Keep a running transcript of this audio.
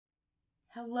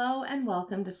Hello and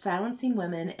welcome to Silencing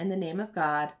Women in the Name of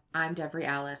God. I'm Devri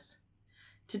Alice.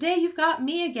 Today you've got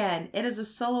me again. It is a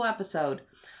solo episode,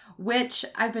 which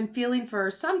I've been feeling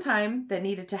for some time that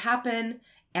needed to happen,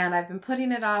 and I've been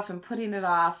putting it off.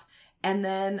 And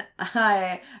then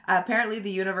apparently the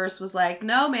universe was like,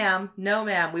 no ma'am,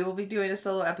 we will be doing a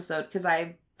solo episode because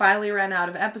I finally ran out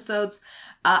of episodes.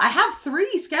 I have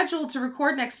 3 scheduled to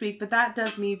record next week, but that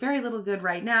does me very little good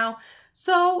right now.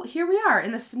 So here we are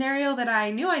in the scenario that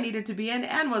I knew I needed to be in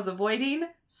and was avoiding.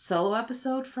 Solo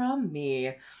episode from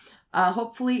me.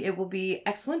 Hopefully it will be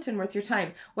excellent and worth your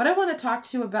time. What I want to talk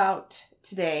to you about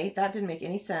today, that didn't make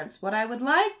any sense. What I would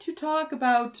like to talk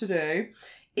about today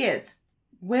is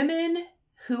women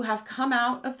who have come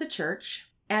out of the church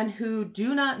and who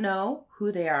do not know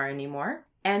who they are anymore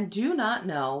and do not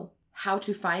know how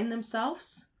to find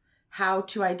themselves, how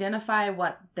to identify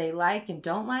what they like and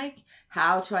don't like,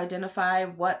 how to identify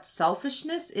what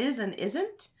selfishness is and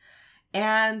isn't.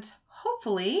 And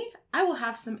hopefully I will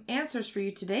have some answers for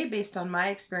you today based on my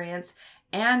experience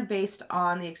and based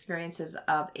on the experiences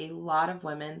of a lot of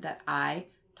women that I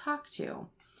talk to.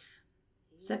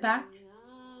 Sit back,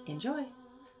 enjoy.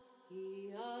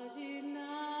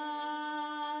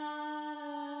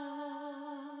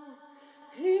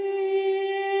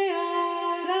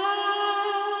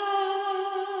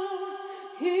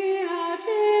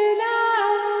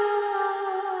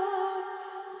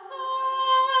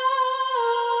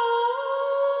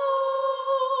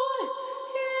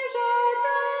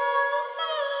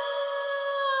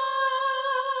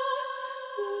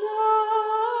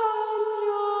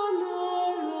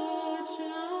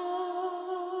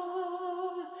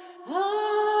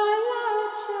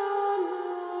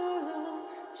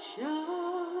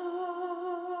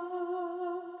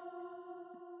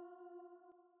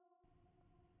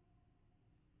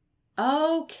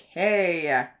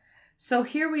 Okay, so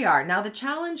here we are. Now the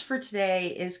challenge for today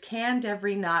is, can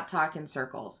Devri not talk in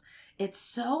circles? It's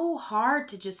so hard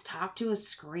to just talk to a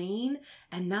screen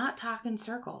and not talk in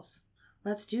circles.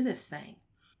 Let's do this thing.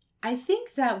 I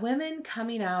think that women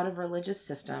coming out of religious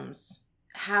systems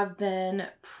have been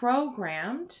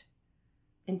programmed,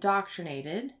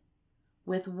 indoctrinated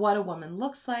with what a woman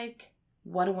looks like,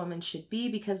 what a woman should be,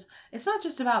 because it's not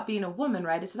just about being a woman,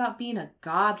 right? It's about being a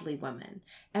godly woman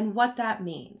and what that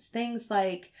means. Things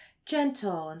like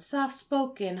gentle and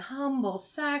soft-spoken, humble,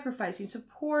 sacrificing,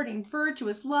 supporting,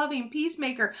 virtuous, loving,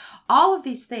 peacemaker, all of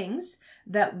these things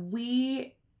that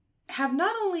we have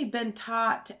not only been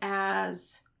taught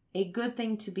as a good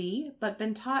thing to be, but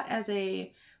been taught as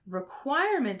a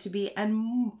requirement to be,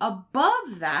 and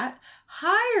above that,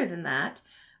 higher than that,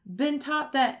 been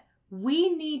taught that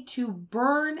we need to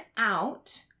burn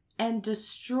out and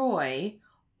destroy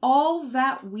all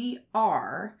that we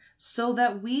are so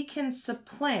that we can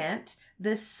supplant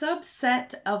this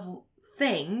subset of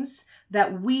things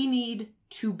that we need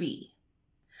to be.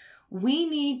 We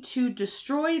need to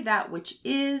destroy that which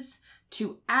is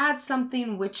to add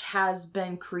something which has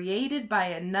been created by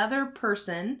another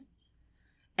person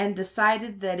and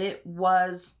decided that it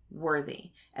was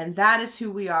worthy. And that is who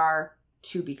we are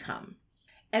to become.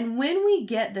 And when we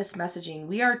get this messaging,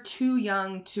 we are too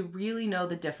young to really know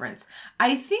the difference.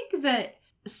 I think that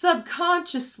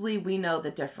subconsciously we know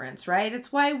the difference, right?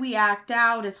 It's why we act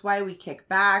out. It's why we kick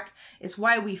back. It's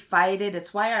why we fight it.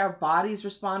 It's why our bodies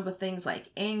respond with things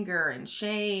like anger and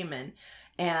shame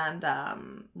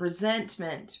and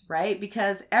resentment, right?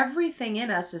 Because everything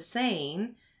in us is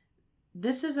saying,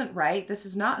 this isn't right. This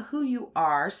is not who you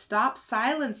are. Stop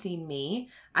silencing me.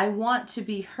 I want to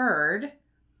be heard.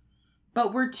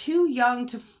 But we're too young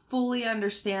to fully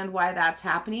understand why that's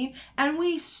happening. And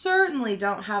we certainly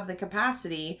don't have the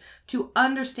capacity to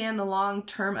understand the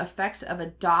long-term effects of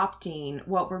adopting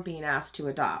what we're being asked to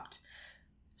adopt.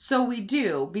 So we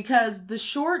do, because the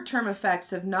short-term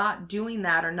effects of not doing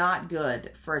that are not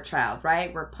good for a child,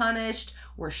 right? We're punished,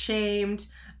 we're shamed,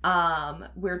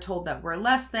 we're told that we're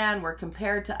less than, we're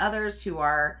compared to others who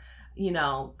are,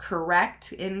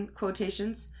 correct in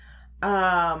quotations.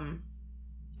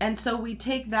 And so we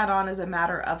take that on as a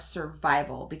matter of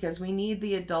survival because we need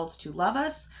the adults to love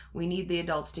us. We need the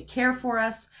adults to care for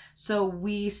us. So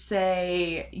we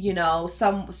say,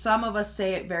 some of us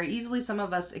say it very easily. Some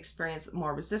of us experience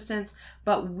more resistance,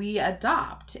 but we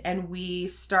adopt and we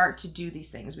start to do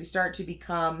these things. We start to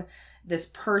become this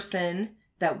person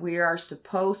that we are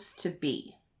supposed to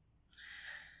be.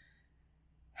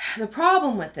 The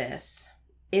problem with this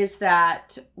is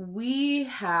that we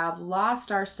have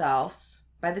lost ourselves.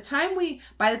 By the time we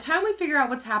figure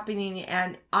out what's happening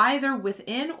and either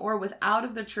within or without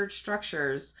of the church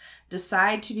structures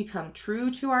decide to become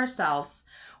true to ourselves,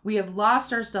 we have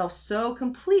lost ourselves so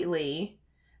completely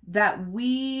that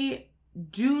we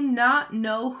do not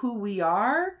know who we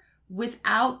are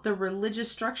without the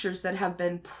religious structures that have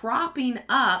been propping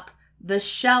up the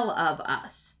shell of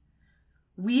us.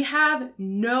 We have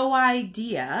no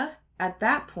idea at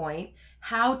that point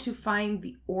how to find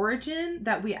the origin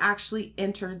that we actually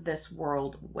entered this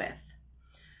world with.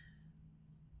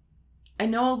 I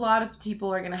know a lot of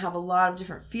people are going to have a lot of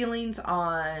different feelings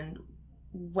on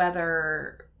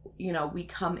whether, we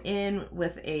come in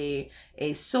with a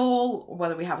soul, or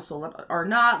whether we have a soul or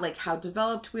not, like how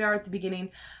developed we are at the beginning.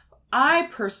 I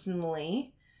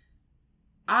personally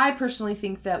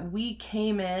think that we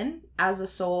came in as a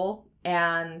soul,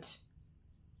 and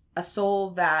a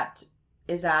soul that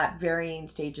is at varying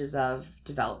stages of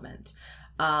development.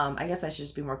 I guess I should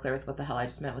just be more clear with what the hell I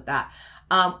just meant with that.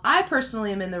 I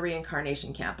personally am in the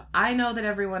reincarnation camp. I know that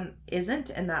everyone isn't,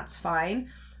 and that's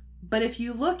fine. But if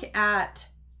you look at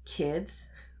kids,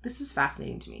 this is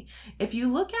fascinating to me. If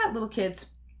you look at little kids,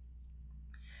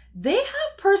 they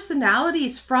have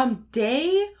personalities from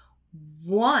day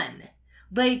one.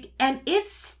 And it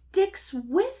sticks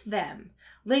with them.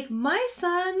 My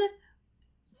son,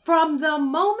 from the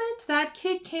moment that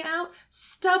kid came out,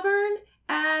 stubborn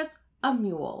as a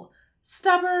mule.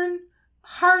 Stubborn,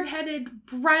 hard-headed,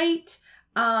 bright,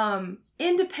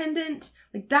 independent.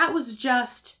 That was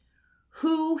just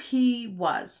who he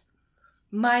was.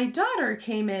 My daughter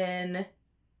came in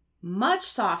much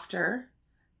softer,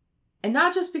 and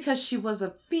not just because she was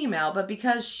a female, but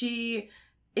because she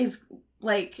is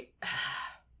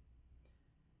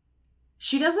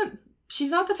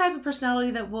she's not the type of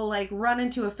personality that will run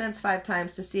into a fence 5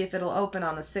 times to see if it'll open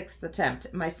on the 6th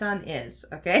attempt. My son is,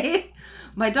 okay?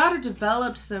 My daughter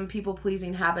developed some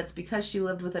people-pleasing habits because she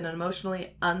lived with an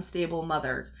emotionally unstable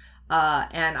mother.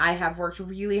 And I have worked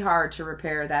really hard to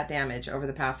repair that damage over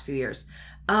the past few years.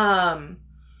 But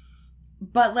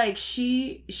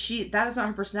she that is not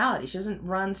her personality. She doesn't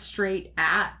run straight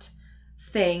at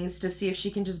things to see if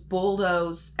she can just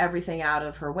bulldoze everything out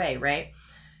of her way, right?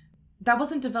 That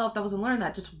wasn't developed, that wasn't learned,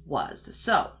 that just was.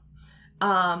 So,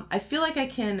 I feel like I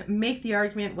can make the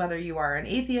argument, whether you are an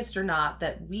atheist or not,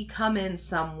 that we come in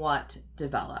somewhat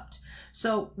developed.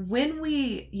 So when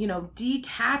we,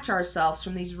 detach ourselves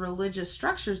from these religious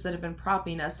structures that have been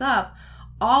propping us up,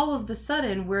 all of the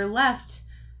sudden we're left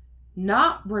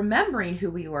not remembering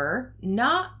who we were,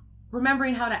 not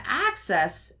remembering how to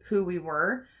access who we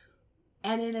were,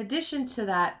 and in addition to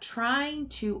that, trying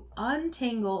to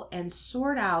untangle and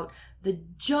sort out the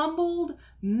jumbled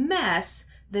mess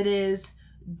that is,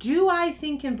 do I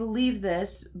think and believe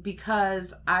this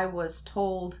because I was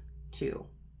told to?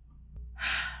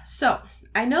 So,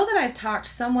 I know that I've talked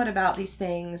somewhat about these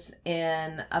things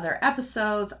in other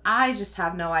episodes. I just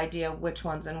have no idea which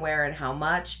ones and where and how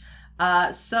much.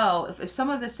 So, if some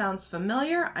of this sounds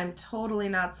familiar, I'm totally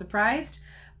not surprised.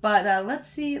 But let's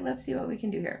see what we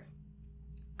can do here.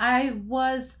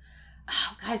 Guys,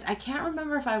 I can't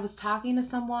remember if I was talking to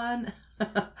someone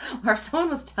or if someone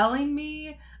was telling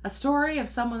me a story of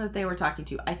someone that they were talking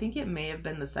to. I think it may have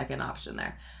been the second option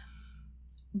there.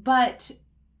 But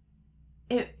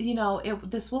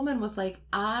this woman was like,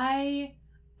 I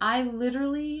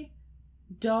literally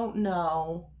don't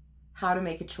know how to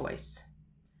make a choice.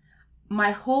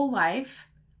 My whole life,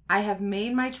 I have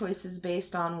made my choices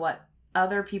based on what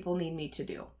other people need me to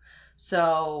do.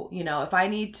 So, if I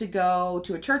need to go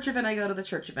to a church event, I go to the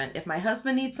church event. If my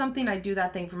husband needs something, I do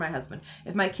that thing for my husband.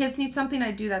 If my kids need something,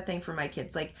 I do that thing for my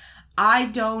kids. I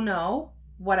don't know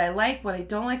what I like, what I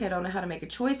don't like. I don't know how to make a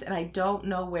choice, and I don't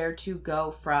know where to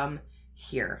go from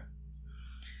here.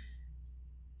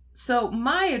 So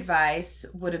my advice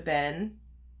would have been,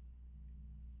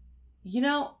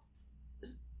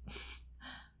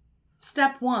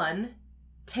 step 1,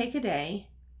 take a day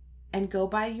and go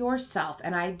by yourself.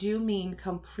 And I do mean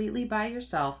completely by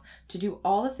yourself, to do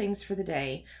all the things for the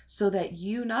day so that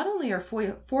you not only are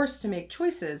forced to make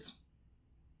choices,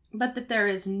 but that there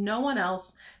is no one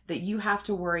else that you have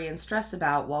to worry and stress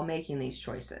about while making these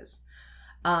choices.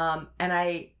 And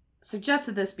I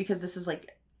suggested this because this is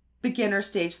beginner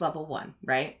stage level 1,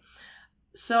 right?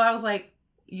 So I was like,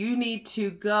 you need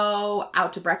to go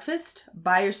out to breakfast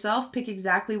by yourself. Pick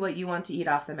exactly what you want to eat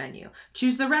off the menu.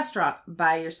 Choose the restaurant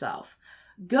by yourself.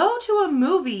 Go to a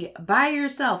movie by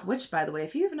yourself, which, by the way,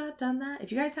 if you have not done that,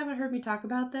 if you guys haven't heard me talk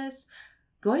about this,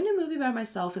 going to a movie by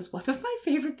myself is one of my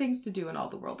favorite things to do in all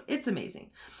the world. It's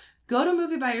amazing. Go to a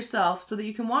movie by yourself so that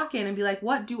you can walk in and be like,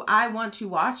 what do I want to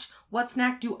watch? What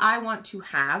snack do I want to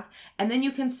have? And then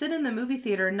you can sit in the movie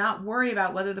theater and not worry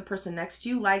about whether the person next to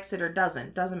you likes it or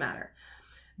doesn't. Doesn't matter.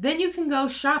 Then you can go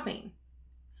shopping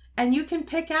and you can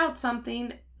pick out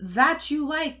something that you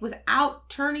like without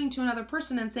turning to another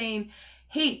person and saying,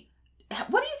 hey,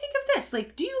 what do you think of this?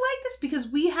 Like, do you like this? Because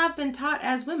we have been taught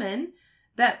as women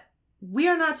that we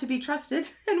are not to be trusted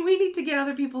and we need to get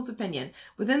other people's opinion.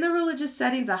 Within the religious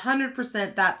settings,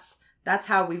 100%, that's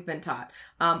how we've been taught.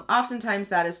 Oftentimes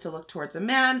that is to look towards a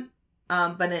man,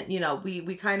 but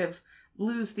we kind of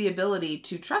lose the ability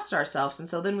to trust ourselves, and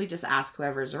so then we just ask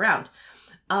whoever's around.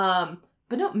 But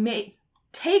no,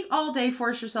 take all day,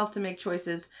 force yourself to make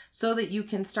choices so that you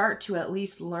can start to at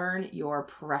least learn your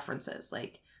preferences.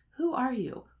 Like, who are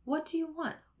you? What do you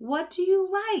want? What do you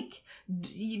like?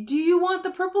 Do you want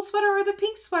the purple sweater or the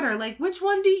pink sweater? Like, which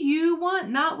one do you want?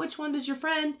 Not which one does your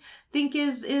friend think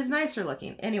is nicer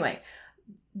looking. Anyway,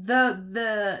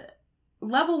 the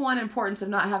level 1 importance of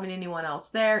not having anyone else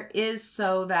there is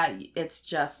so that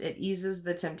it eases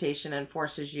the temptation and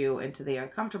forces you into the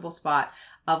uncomfortable spot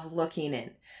of looking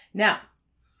in. Now,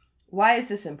 why is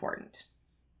this important?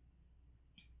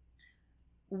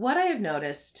 What I have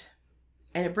noticed,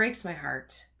 and it breaks my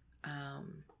heart,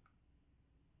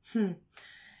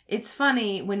 it's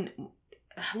funny when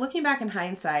looking back in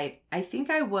hindsight, I think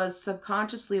I was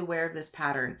subconsciously aware of this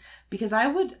pattern because I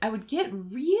would get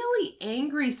really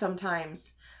angry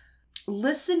sometimes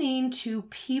listening to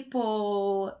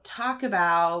people talk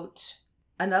about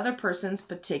another person's,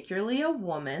 particularly a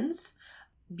woman's,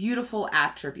 beautiful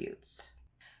attributes.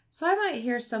 So I might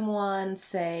hear someone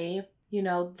say,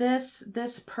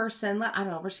 this person, I don't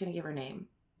know, we're just going to give her name,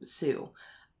 Sue.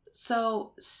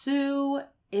 So Sue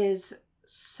is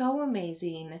so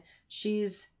amazing.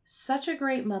 She's such a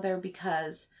great mother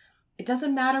because it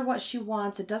doesn't matter what she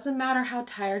wants. It doesn't matter how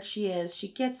tired she is. She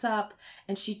gets up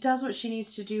and she does what she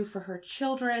needs to do for her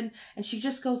children. And she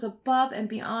just goes above and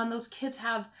beyond. Those kids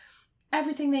have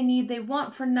everything they need. They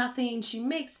want for nothing. She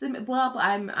makes them blah, blah.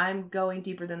 I'm going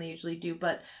deeper than they usually do.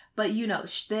 But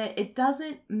it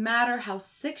doesn't matter how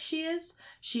sick she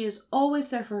is always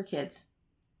there for her kids.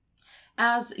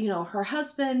 As, her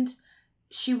husband,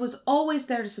 she was always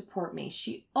there to support me.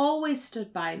 She always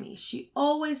stood by me. She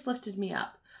always lifted me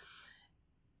up.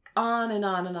 On and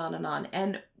on and on and on.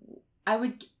 And I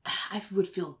would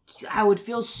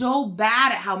feel so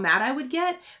bad at how mad I would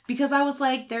get because I was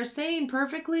like, they're saying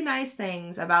perfectly nice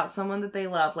things about someone that they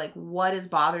love. Like, what is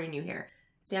bothering you here?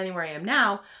 Standing where I am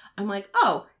now, I'm like,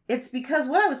 oh, it's because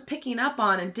what I was picking up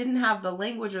on and didn't have the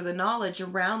language or the knowledge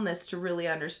around this to really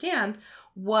understand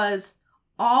was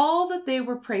all that they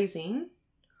were praising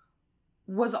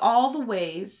was all the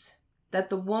ways that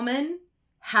the woman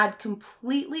had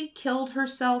completely killed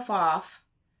herself off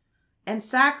and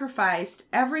sacrificed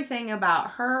everything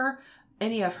about her,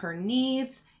 any of her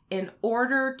needs, in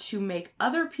order to make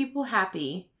other people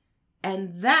happy.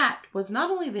 And that was not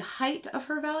only the height of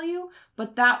her value,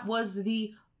 but that was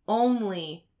the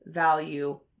only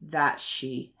value that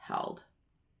she held.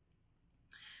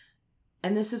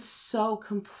 And this is so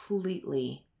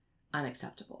completely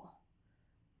unacceptable.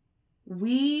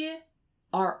 We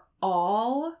are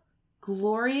all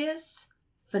glorious,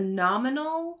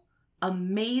 phenomenal,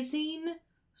 amazing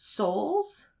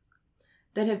souls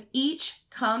that have each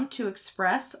come to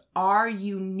express our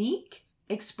unique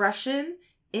expression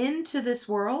into this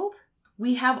world.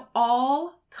 We have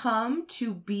all come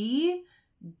to be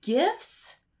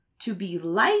gifts, to be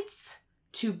lights,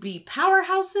 to be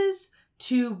powerhouses,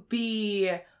 to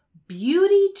be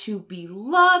beauty, to be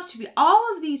love, to be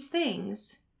all of these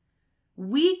things.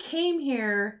 We came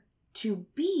here to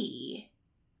be.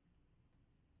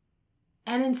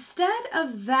 And instead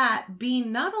of that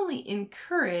being not only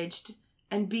encouraged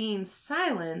and being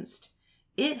silenced,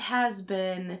 it has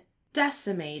been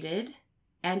decimated.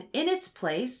 And in its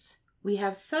place, we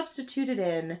have substituted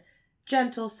in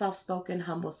gentle, soft-spoken,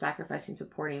 humble, sacrificing,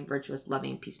 supporting, virtuous,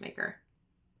 loving peacemaker.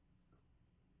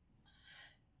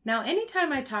 Now,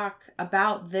 anytime I talk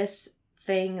about this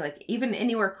thing, like even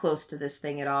anywhere close to this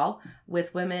thing at all,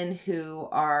 with women who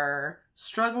are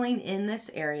struggling in this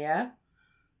area,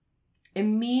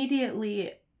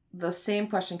 immediately the same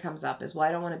question comes up is, well,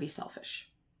 I don't want to be selfish.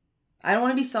 I don't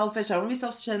want to be selfish. I don't want to be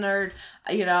self-centered.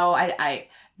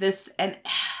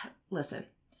 Listen,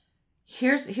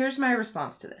 here's my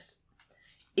response to this.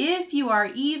 If you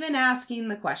are even asking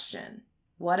the question,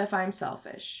 what if I'm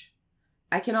selfish?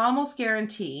 I can almost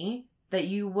guarantee that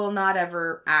you will not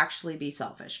ever actually be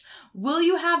selfish. Will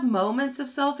you have moments of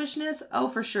selfishness? Oh,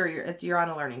 for sure. You're on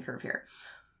a learning curve here.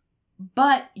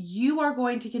 But you are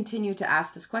going to continue to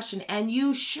ask this question, and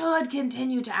you should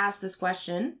continue to ask this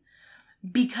question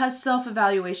because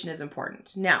self-evaluation is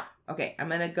important. Now, okay, I'm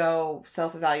going to go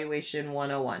self-evaluation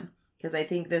 101 because I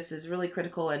think this is really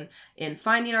critical in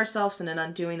finding ourselves and in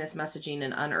undoing this messaging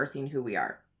and unearthing who we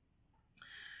are.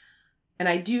 and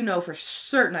I do know for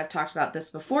certain I've talked about this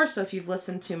before, so if you've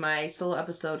listened to my solo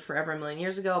episode Forever a Million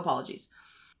Years Ago, apologies.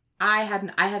 I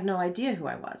had no idea who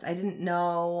I was. I didn't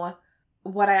know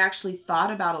what I actually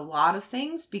thought about a lot of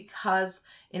things, because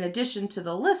in addition to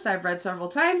the list I've read several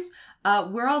times,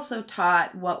 we're also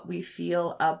taught what we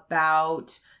feel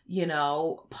about,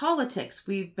 politics.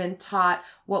 We've been taught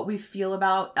what we feel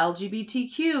about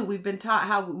LGBTQ. We've been taught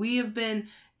how we have been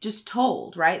just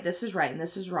told, right? This is right and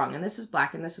this is wrong and this is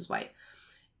black and this is white.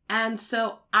 And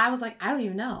so I was like, I don't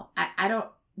even know. I don't,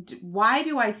 why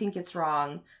do I think it's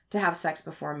wrong to have sex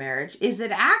before marriage? Is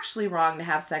it actually wrong to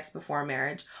have sex before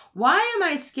marriage? Why am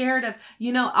I scared of,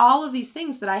 all of these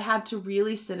things that I had to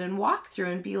really sit and walk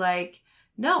through and be like,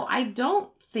 no, I don't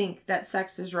think that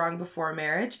sex is wrong before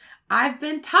marriage. I've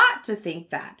been taught to think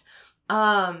that.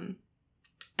 And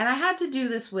I had to do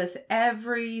this with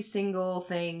every single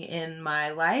thing in my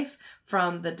life,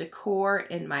 from the decor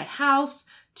in my house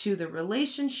to the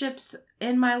relationships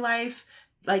in my life,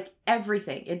 like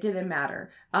everything. It didn't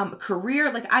matter.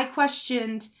 Career, like I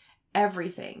questioned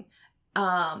everything.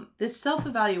 This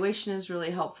self-evaluation is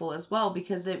really helpful as well,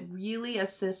 because it really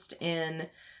assists in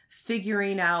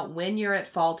figuring out when you're at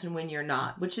fault and when you're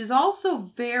not, which is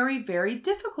also very, very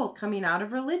difficult coming out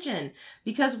of religion,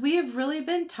 because we have really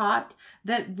been taught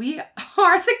that we are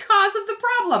the cause of the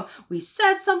problem. We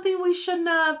said something we shouldn't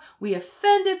have. We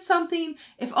offended something.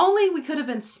 If only we could have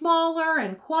been smaller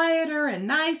and quieter and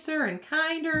nicer and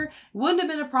kinder, it wouldn't have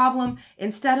been a problem,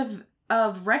 instead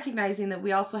of recognizing that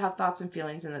we also have thoughts and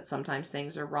feelings and that sometimes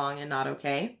things are wrong and not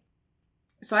okay.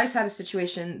 So I just had a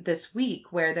situation this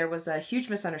week where there was a huge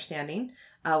misunderstanding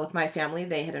with my family.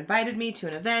 They had invited me to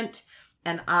an event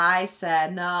and I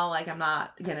said, no, I'm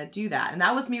not going to do that. And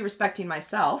that was me respecting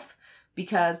myself,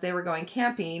 because they were going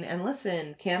camping. And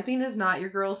listen, camping is not your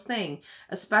girl's thing,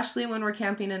 especially when we're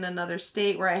camping in another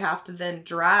state where I have to then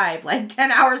drive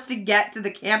 10 hours to get to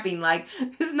the camping.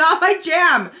 It's not my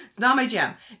jam. It's not my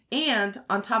jam. And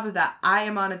on top of that, I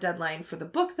am on a deadline for the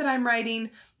book that I'm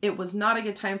writing. It was not a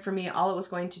good time for me. All it was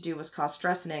going to do was cause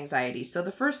stress and anxiety. So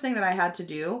the first thing that I had to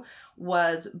do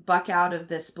was buck out of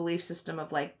this belief system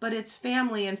of but it's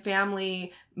family, and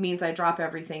family means I drop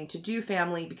everything to do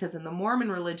family, because in the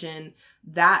Mormon religion,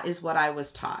 that is what I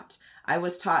was taught. I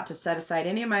was taught to set aside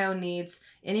any of my own needs,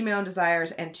 any of my own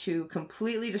desires, and to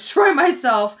completely destroy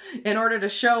myself in order to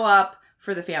show up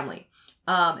for the family.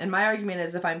 And my argument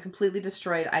is, if I'm completely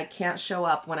destroyed, I can't show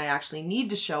up when I actually need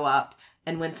to show up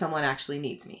and when someone actually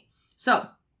needs me. So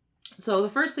the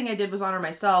first thing I did was honor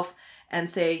myself and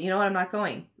say, you know what, I'm not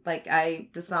going. This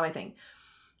is not my thing.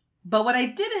 But what I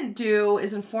didn't do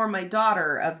is inform my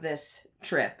daughter of this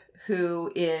trip,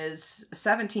 who is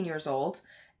 17 years old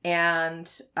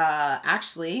and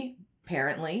actually,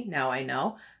 apparently, now I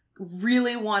know,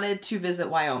 really wanted to visit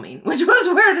Wyoming, which was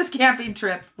where this camping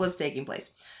trip was taking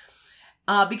place.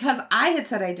 Because I had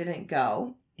said I didn't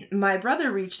go, my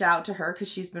brother reached out to her,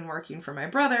 because she's been working for my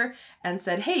brother, and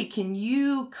said, hey, can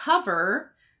you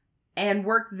cover and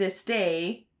work this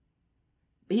day?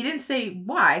 He didn't say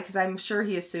why, because I'm sure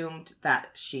he assumed that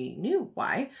she knew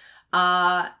why.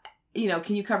 Can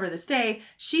you cover this day?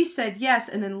 She said yes,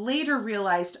 and then later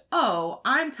realized, oh,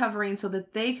 I'm covering so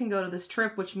that they can go to this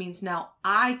trip, which means now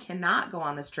I cannot go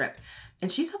on this trip.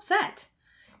 And she's upset.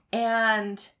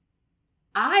 And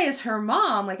I, as her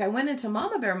mom, I went into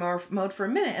mama bear mode for a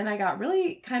minute, and I got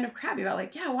really kind of crabby about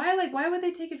why would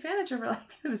they take advantage of her?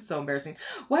 This is so embarrassing.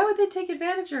 Why would they take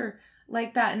advantage of her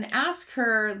like that? And ask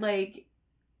her,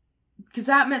 because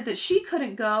that meant that she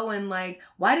couldn't go, and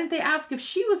why didn't they ask if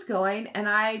she was going?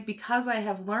 And because I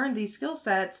have learned these skill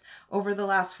sets over the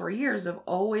last 4 years of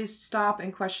always stop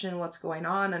and question what's going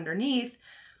on underneath,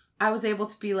 I was able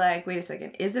to be wait a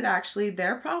second, is it actually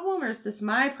their problem or is this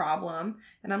my problem?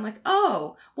 And I'm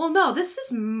oh, well, no, this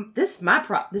is my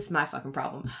fucking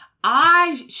problem.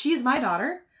 She's my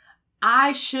daughter.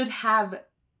 I should have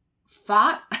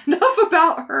thought enough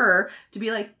about her to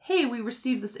be hey, we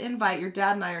received this invite. Your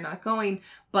dad and I are not going,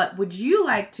 but would you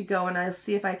like to go? And I'll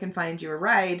see if I can find you a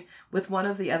ride with one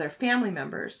of the other family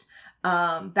members.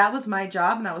 That was my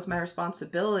job and that was my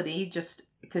responsibility, just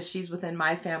because she's within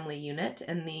my family unit,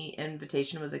 and the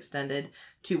invitation was extended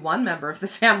to one member of the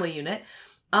family unit.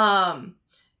 And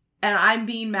I'm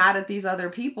being mad at these other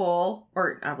people,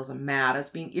 or I wasn't mad, I was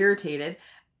being irritated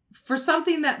for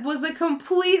something that was a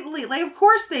completely, of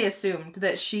course they assumed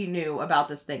that she knew about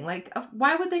this thing.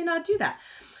 Why would they not do that?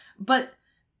 But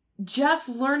just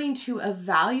learning to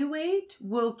evaluate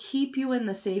will keep you in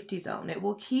the safety zone. It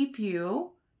will keep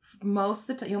you most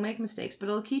of the time. You'll make mistakes, but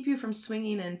it'll keep you from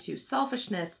swinging into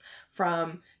selfishness,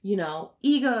 from,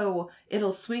 ego.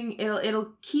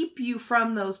 It'll keep you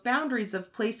from those boundaries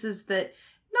of places that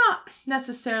not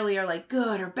necessarily are like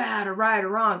good or bad or right or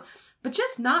wrong, but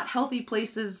just not healthy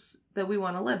places that we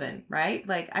want to live in, right?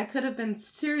 Like, I could have been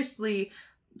seriously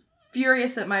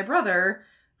furious at my brother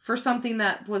for something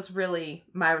that was really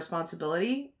my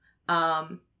responsibility.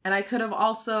 And I could have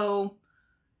also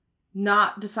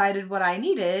not decided what I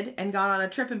needed and gone on a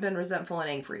trip and been resentful and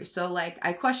angry. So, like,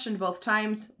 I questioned both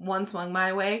times. One swung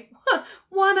my way.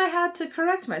 One, I had to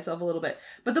correct myself a little bit.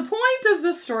 But the point of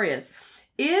this story is,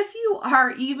 if you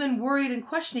are even worried and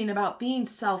questioning about being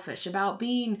selfish, about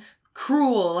being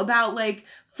cruel, about like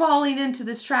falling into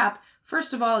this trap,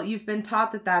 first of all, you've been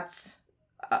taught that that's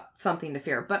something to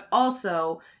fear. But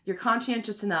also, you're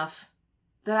conscientious enough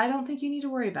that I don't think you need to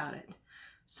worry about it.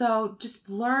 So just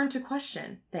learn to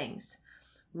question things.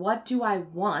 What do I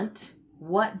want?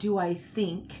 What do I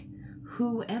think?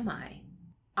 Who am I?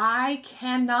 I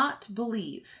cannot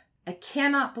believe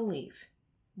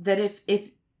that if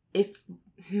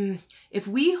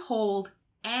we hold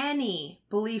any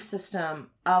belief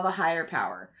system of a higher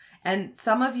power, and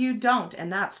some of you don't,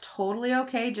 and that's totally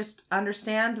okay. Just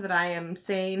understand that I am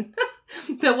saying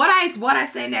that what I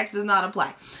say next does not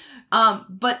apply.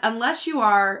 But unless you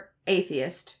are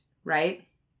atheist, right?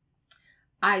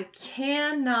 I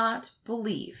cannot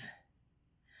believe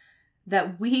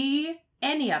that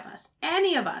any of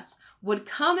us would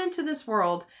come into this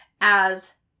world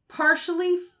as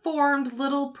partially formed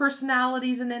little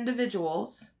personalities and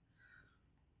individuals,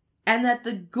 and that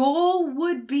the goal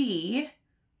would be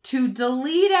to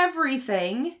delete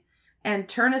everything and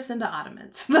turn us into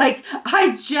Ottomans. Like,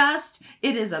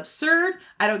 it is absurd.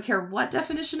 I don't care what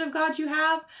definition of God you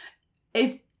have.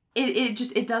 If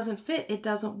it doesn't fit, it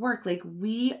doesn't work. Like,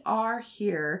 we are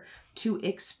here to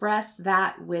express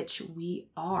that which we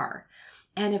are.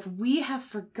 And if we have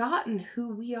forgotten who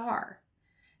we are,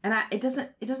 and it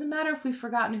doesn't matter if we've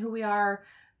forgotten who we are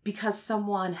because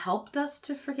someone helped us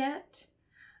to forget,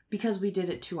 because we did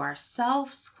it to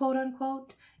ourselves, quote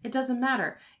unquote. It doesn't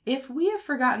matter. If we have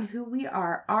forgotten who we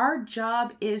are, our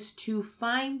job is to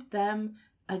find them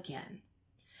again.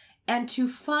 And to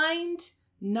find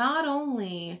not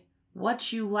only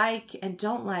what you like and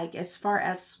don't like as far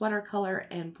as sweater color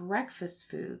and breakfast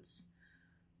foods,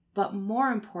 but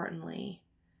more importantly,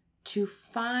 to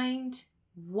find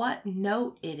what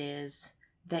note it is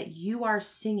that you are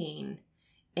singing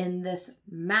in this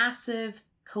massive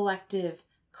collective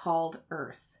called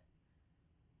Earth.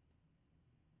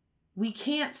 We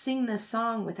can't sing this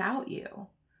song without you.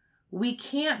 We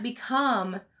can't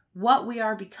become what we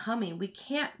are becoming. We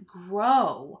can't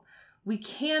grow. We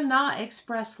cannot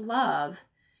express love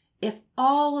if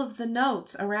all of the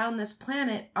notes around this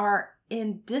planet are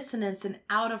in dissonance and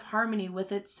out of harmony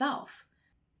with itself.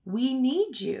 We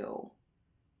need you.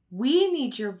 We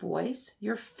need your voice.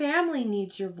 Your family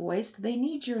needs your voice. They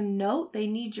need your note. They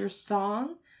need your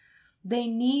song. They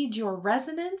need your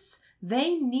resonance.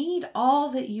 They need all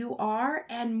that you are.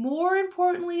 And more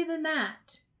importantly than that,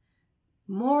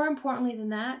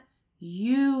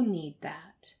 you need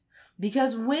that.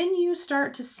 Because when you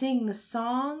start to sing the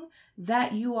song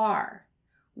that you are,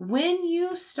 when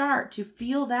you start to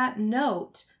feel that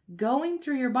note going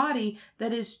through your body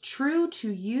that is true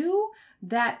to you,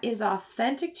 that is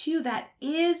authentic to you, that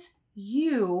is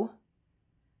you,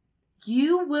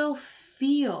 you will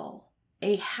feel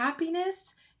a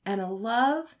happiness and a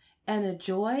love and a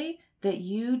joy that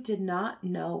you did not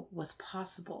know was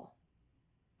possible.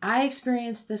 I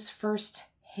experienced this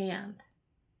firsthand.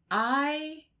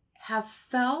 I have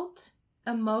felt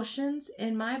emotions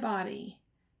in my body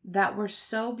that were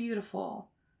so beautiful.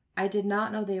 I did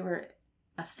not know they were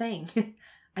a thing.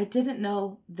 I didn't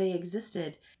know they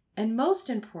existed. And most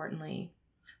importantly,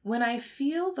 when I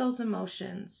feel those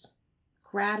emotions,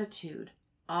 gratitude,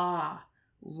 awe,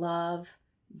 love,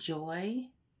 joy,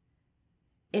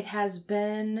 it has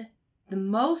been the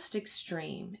most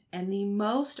extreme and the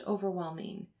most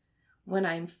overwhelming when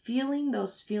I'm feeling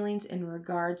those feelings in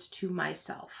regards to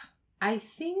myself. I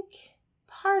think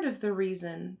part of the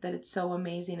reason that it's so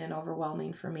amazing and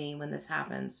overwhelming for me when this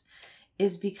happens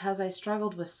is because I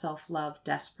struggled with self-love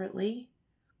desperately.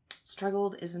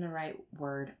 Struggled isn't a right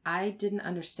word. I didn't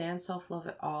understand self-love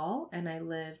at all, and I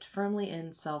lived firmly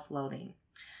in self-loathing.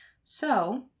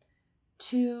 So,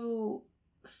 to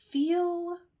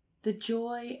feel the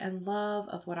joy and love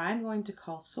of what I'm going to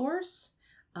call source,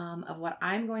 of what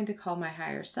I'm going to call my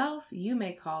higher self, you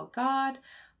may call God,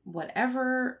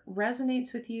 whatever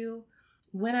resonates with you.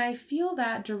 When I feel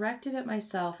that directed at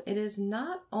myself, it is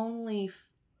not only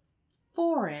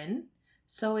foreign,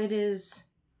 So it is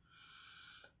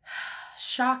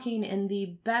shocking in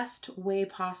the best way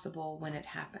possible when it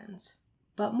happens.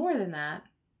 But more than that,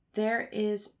 there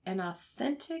is an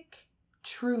authentic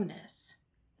trueness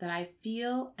that I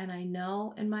feel and I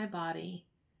know in my body,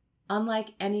 unlike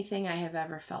anything I have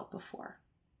ever felt before.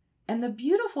 And the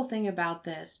beautiful thing about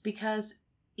this, because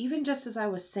even just as I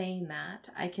was saying that,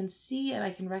 I can see and I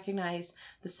can recognize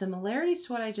the similarities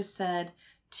to what I just said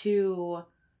to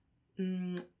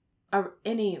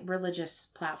any religious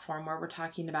platform where we're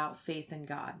talking about faith in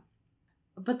God.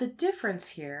 But the difference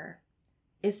here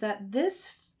is that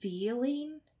this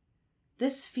feeling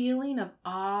of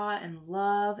awe and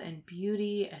love and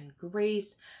beauty and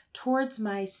grace towards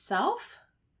myself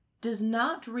does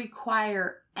not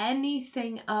require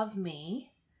anything of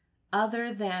me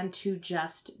other than to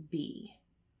just be.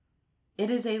 It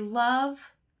is a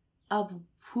love of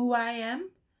who I am,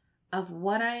 of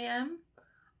what I am,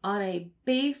 on a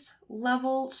base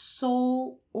level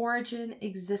soul origin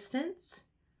existence.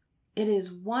 It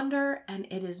is wonder and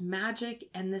it is magic,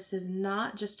 and this is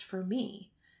not just for me.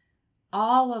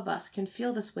 All of us can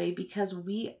feel this way because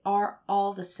we are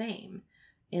all the same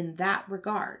in that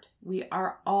regard. We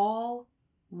are all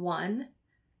one.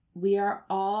 We are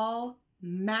all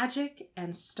magic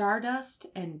and stardust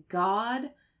and God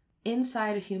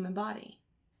inside a human body.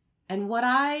 And what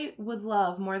I would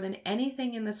love more than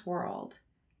anything in this world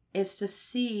is to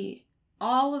see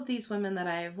all of these women that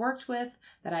I have worked with,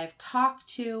 that I've talked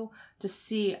to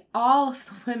see all of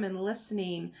the women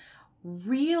listening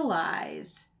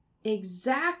realize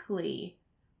exactly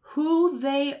who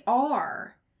they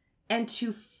are and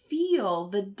to feel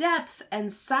the depth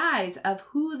and size of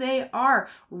who they are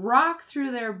rock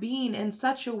through their being in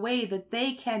such a way that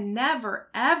they can never,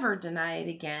 ever deny it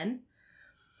again.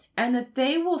 And that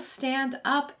they will stand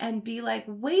up and be like,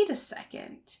 wait a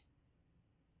second.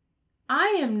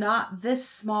 I am not this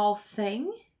small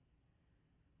thing.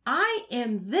 I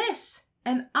am this,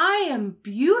 and I am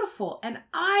beautiful, and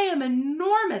I am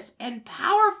enormous and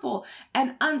powerful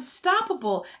and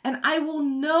unstoppable, and I will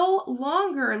no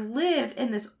longer live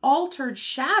in this altered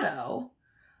shadow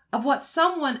of what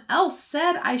someone else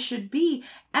said I should be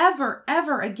ever,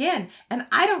 ever again. And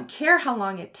I don't care how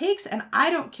long it takes, and I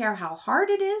don't care how hard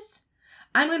it is.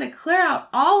 I'm going to clear out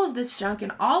all of this junk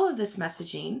and all of this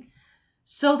messaging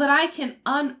so that I can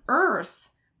unearth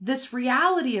this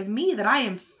reality of me that I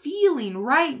am feeling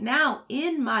right now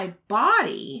in my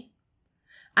body.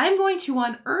 I'm going to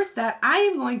unearth that. I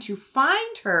am going to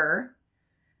find her.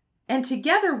 And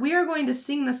together we are going to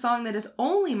sing the song that is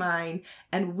only mine.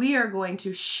 And we are going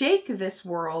to shake this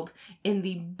world in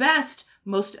the best,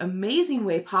 most amazing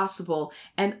way possible.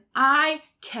 And I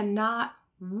cannot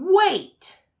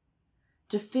wait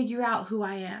to figure out who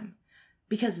I am.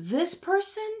 Because this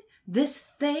person, this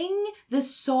thing,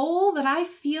 this soul that I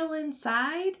feel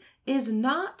inside is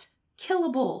not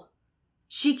killable.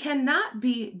 She cannot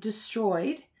be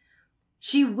destroyed.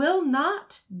 She will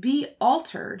not be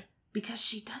altered because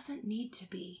she doesn't need to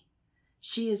be.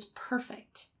 She is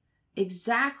perfect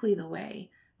exactly the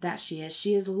way that she is.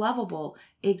 She is lovable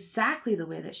exactly the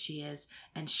way that she is.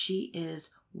 And she is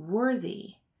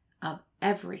worthy of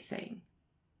everything.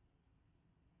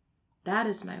 That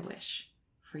is my wish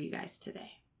for you guys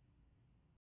today.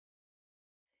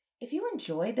 If you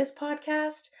enjoyed this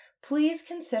podcast, please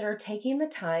consider taking the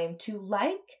time to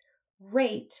like,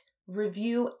 rate,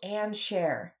 review, and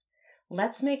share.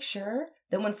 Let's make sure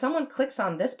that when someone clicks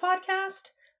on this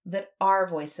podcast, that our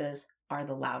voices are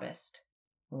the loudest.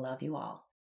 Love you all.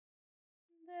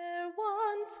 There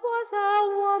once was a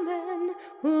woman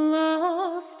who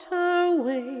lost her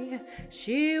way.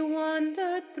 She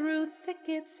wandered through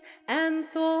thickets and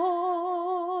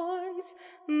thorns.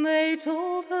 They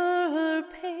told her her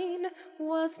pain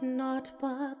was not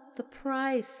but the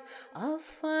price of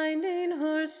finding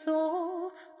her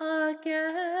soul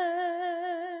again.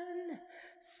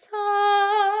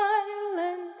 Silent,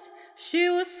 she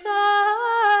was silent,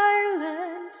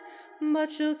 but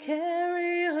she'll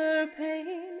carry her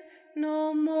pain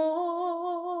no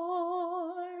more.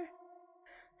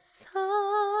 Silent,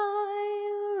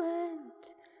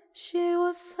 she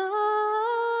was silent,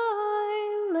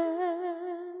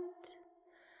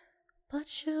 but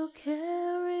she'll carry